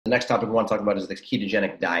next topic we want to talk about is the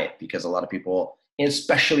ketogenic diet, because a lot of people,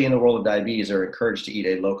 especially in the world of diabetes, are encouraged to eat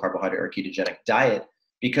a low carbohydrate or ketogenic diet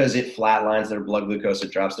because it flatlines their blood glucose,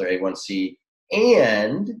 it drops their A1C,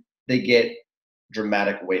 and they get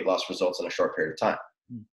dramatic weight loss results in a short period of time.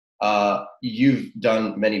 You've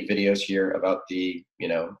done many videos here about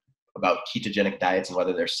about ketogenic diets and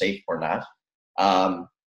whether they're safe or not.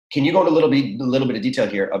 Can you go into a little bit of detail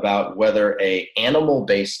here about whether a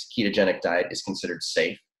animal-based ketogenic diet is considered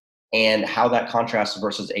safe, and how that contrasts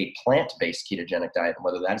versus a plant-based ketogenic diet, and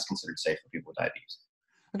whether that is considered safe for people with diabetes?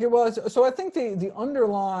 Okay, well, so I think the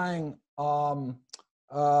underlying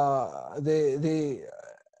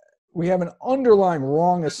we have an underlying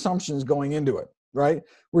wrong assumptions going into it, right?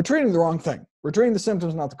 We're treating the wrong thing. We're treating the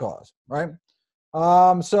symptoms, not the cause, right?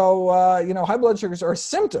 High blood sugars are a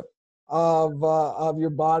symptom of your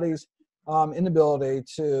body's inability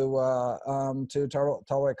to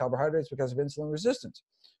tolerate carbohydrates because of insulin resistance.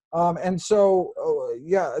 Treating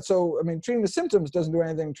the symptoms doesn't do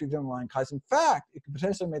anything to treat the underlying cause. In fact, it could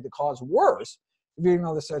potentially make the cause worse if you're eating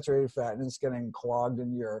all the saturated fat and it's getting clogged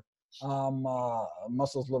in your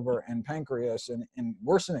muscles, liver, and pancreas, and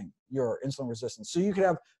worsening your insulin resistance. So you could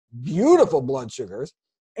have beautiful blood sugars,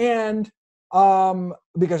 and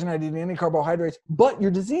because you're not eating any carbohydrates, but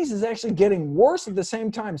your disease is actually getting worse at the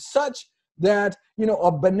same time, such that,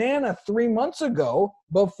 a banana 3 months ago,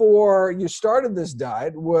 before you started this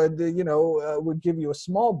diet, would give you a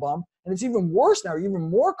small bump, and it's even worse now, even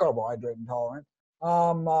more carbohydrate intolerant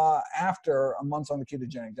after a month on the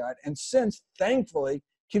ketogenic diet. And since, thankfully,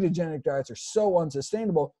 ketogenic diets are so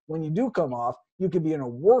unsustainable, when you do come off, you could be in a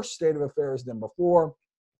worse state of affairs than before.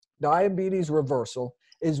 Diabetes reversal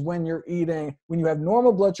is when you have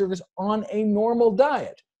normal blood sugars on a normal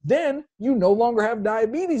diet. Then you no longer have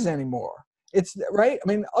diabetes anymore. It's right. I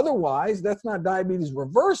mean, otherwise, that's not diabetes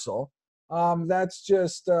reversal. That's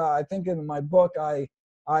just, I think in my book, I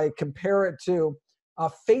compare it to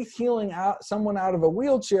faith healing someone out of a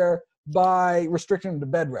wheelchair by restricting them to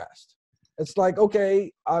bed rest. It's like,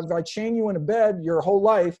 okay, if I chain you in a bed your whole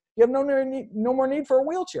life, you have no more need for a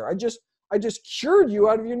wheelchair. I just cured you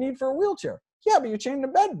out of your need for a wheelchair. Yeah, but you're chained to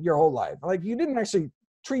bed your whole life. Like, you didn't actually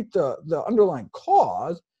treat the underlying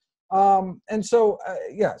cause. So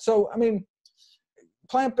I mean,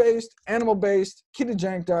 plant-based, animal-based,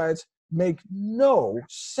 ketogenic diets make no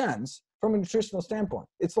sense from a nutritional standpoint.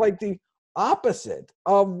 It's like the opposite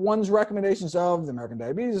of one's recommendations of the American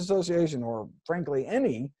Diabetes Association, or frankly,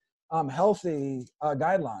 any healthy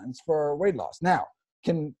guidelines for weight loss. Now,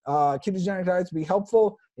 can ketogenic diets be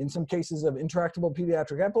helpful in some cases of intractable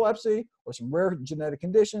pediatric epilepsy or some rare genetic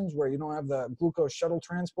conditions where you don't have the glucose shuttle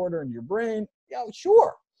transporter in your brain? Yeah,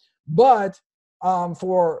 sure. But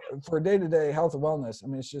for day-to-day health and wellness, I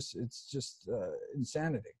mean, it's just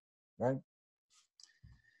insanity, right?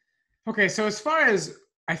 Okay, so as far as,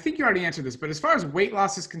 I think you already answered this, but as far as weight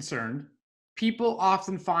loss is concerned, people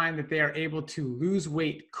often find that they are able to lose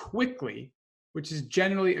weight quickly, which is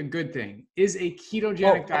generally a good thing. Is a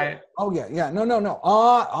ketogenic diet? No.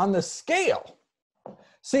 On the scale,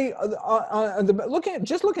 see, looking at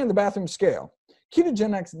the bathroom scale,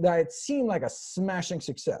 ketogenic diets seem like a smashing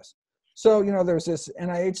success. So, there's this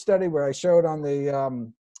NIH study where I showed on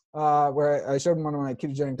where I showed in one of my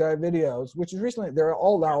ketogenic diet videos, which is recently, they're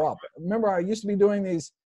all now up. Remember, I used to be doing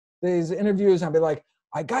these interviews, and I'd be like,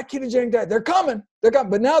 I got ketogenic diet, they're coming.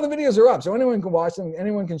 But now the videos are up, so anyone can watch them,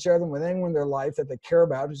 anyone can share them with anyone in their life that they care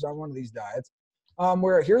about who's on one of these diets.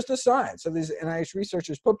 Where here's the science. So these NIH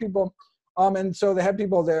researchers put people, and so they had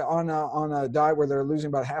people there on a diet where they're losing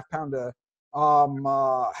about half pound a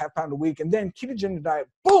week, and then ketogenic diet,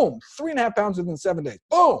 boom, 3.5 pounds within 7 days,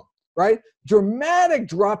 boom, right? Dramatic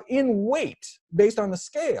drop in weight based on the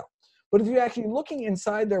scale. But if you're actually looking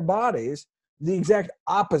inside their bodies, the exact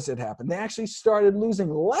opposite happened. They actually started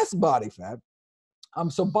losing less body fat.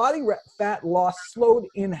 So body fat loss slowed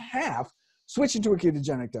in half, switching to a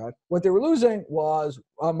ketogenic diet. What they were losing was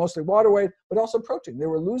mostly water weight, but also protein. They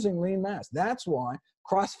were losing lean mass. That's why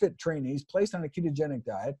CrossFit trainees placed on a ketogenic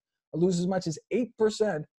diet lose as much as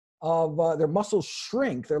 8% of their muscles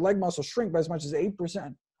shrink, their leg muscles shrink by as much as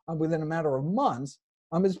 8% within a matter of months.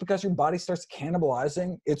 It's because your body starts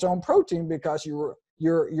cannibalizing its own protein because you're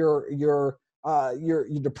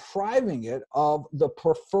depriving it of the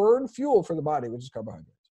preferred fuel for the body, which is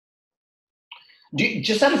carbohydrates.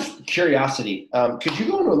 Just out of curiosity, could you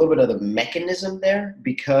go into a little bit of the mechanism there?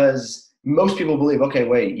 Because most people believe, okay,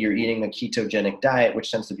 wait, you're eating a ketogenic diet,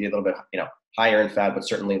 which tends to be a little bit, higher in fat, but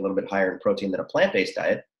certainly a little bit higher in protein than a plant-based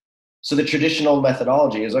diet. So the traditional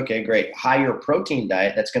methodology is, okay, great, higher protein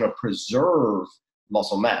diet that's going to preserve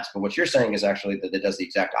muscle mass. But what you're saying is actually that it does the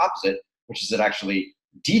exact opposite, which is it actually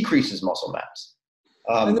decreases muscle mass.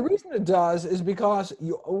 And the reason it does is because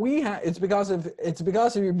it's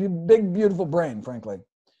because of your big, beautiful brain, frankly.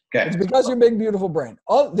 Okay. It's because of your big, beautiful brain.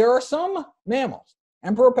 There are some mammals,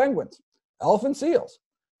 emperor penguins, elephant seals,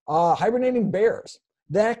 hibernating bears,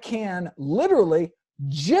 that can literally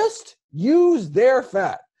just use their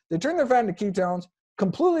fat. They turn their fat into ketones,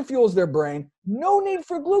 completely fuels their brain. No need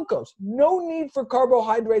for glucose, no need for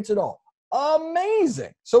carbohydrates at all.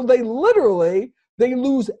 Amazing. So they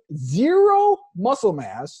lose zero muscle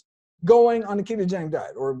mass going on a ketogenic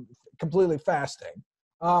diet or completely fasting.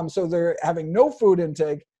 So they're having no food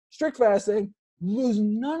intake, strict fasting, lose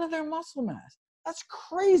none of their muscle mass. That's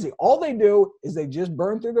crazy. All they do is they just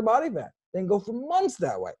burn through their body fat. They can go for months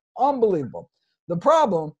that way. Unbelievable. The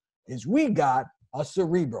problem is we got a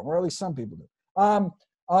cerebrum, or at least some people do.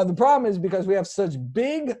 The problem is because we have such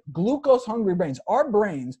big glucose-hungry brains. Our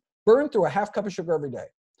brains burn through a half cup of sugar every day.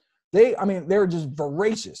 They're just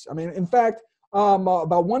voracious. In fact,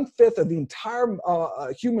 about 1/5 of the entire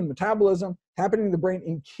human metabolism happening in the brain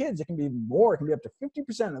in kids. It can be even more. It can be up to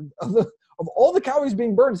 50% of all the calories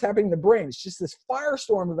being burned is happening in the brain. It's just this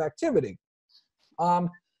firestorm of activity.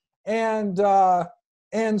 And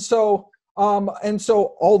so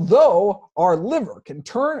although our liver can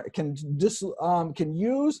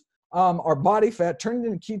use our body fat, turn it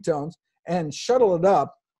into ketones, and shuttle it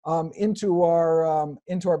up into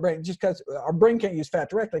our brain, just because our brain can't use fat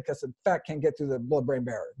directly because the fat can't get through the blood-brain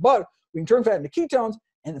barrier. But we can turn fat into ketones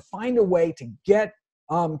and find a way to get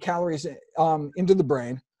calories into the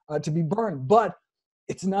brain to be burned. But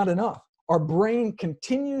it's not enough. Our brain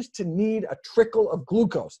continues to need a trickle of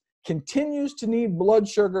glucose, continues to need blood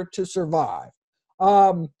sugar to survive.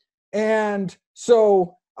 So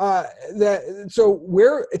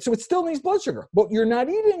it still needs blood sugar, but you're not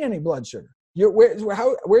eating any blood sugar.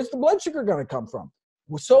 Where's the blood sugar going to come from?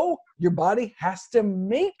 So your body has to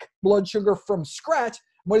make blood sugar from scratch.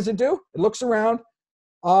 What does it do? It looks around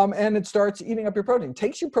and it starts eating up your protein. It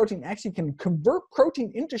takes your protein, actually can convert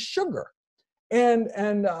protein into sugar and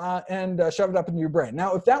shove it up into your brain.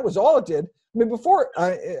 Now, if that was all it did, in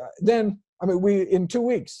 2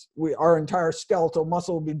 weeks, our entire skeletal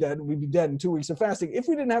muscle would be dead. We'd be dead in 2 weeks of fasting if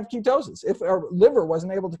we didn't have ketosis, if our liver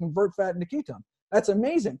wasn't able to convert fat into ketone. That's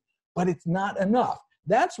amazing, but it's not enough.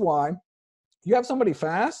 That's why you have somebody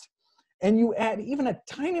fast and you add even a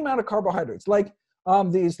tiny amount of carbohydrates, like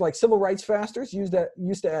these civil rights fasters used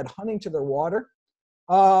to add honey to their water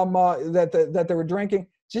that they were drinking.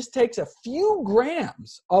 Just takes a few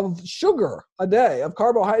grams of sugar a day of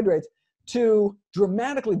carbohydrates to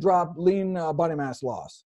dramatically drop lean body mass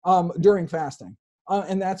loss during fasting.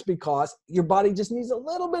 And that's because your body just needs a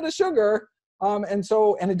little bit of sugar. And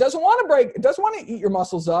it doesn't want to break, it doesn't want to eat your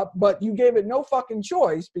muscles up, but you gave it no fucking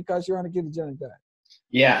choice because you're on a ketogenic diet.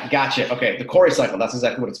 Yeah, gotcha. Okay, the Cori cycle, that's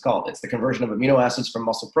exactly what it's called. It's the conversion of amino acids from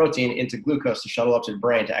muscle protein into glucose to shuttle up to the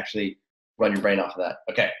brain to actually run your brain off of that.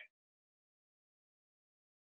 Okay,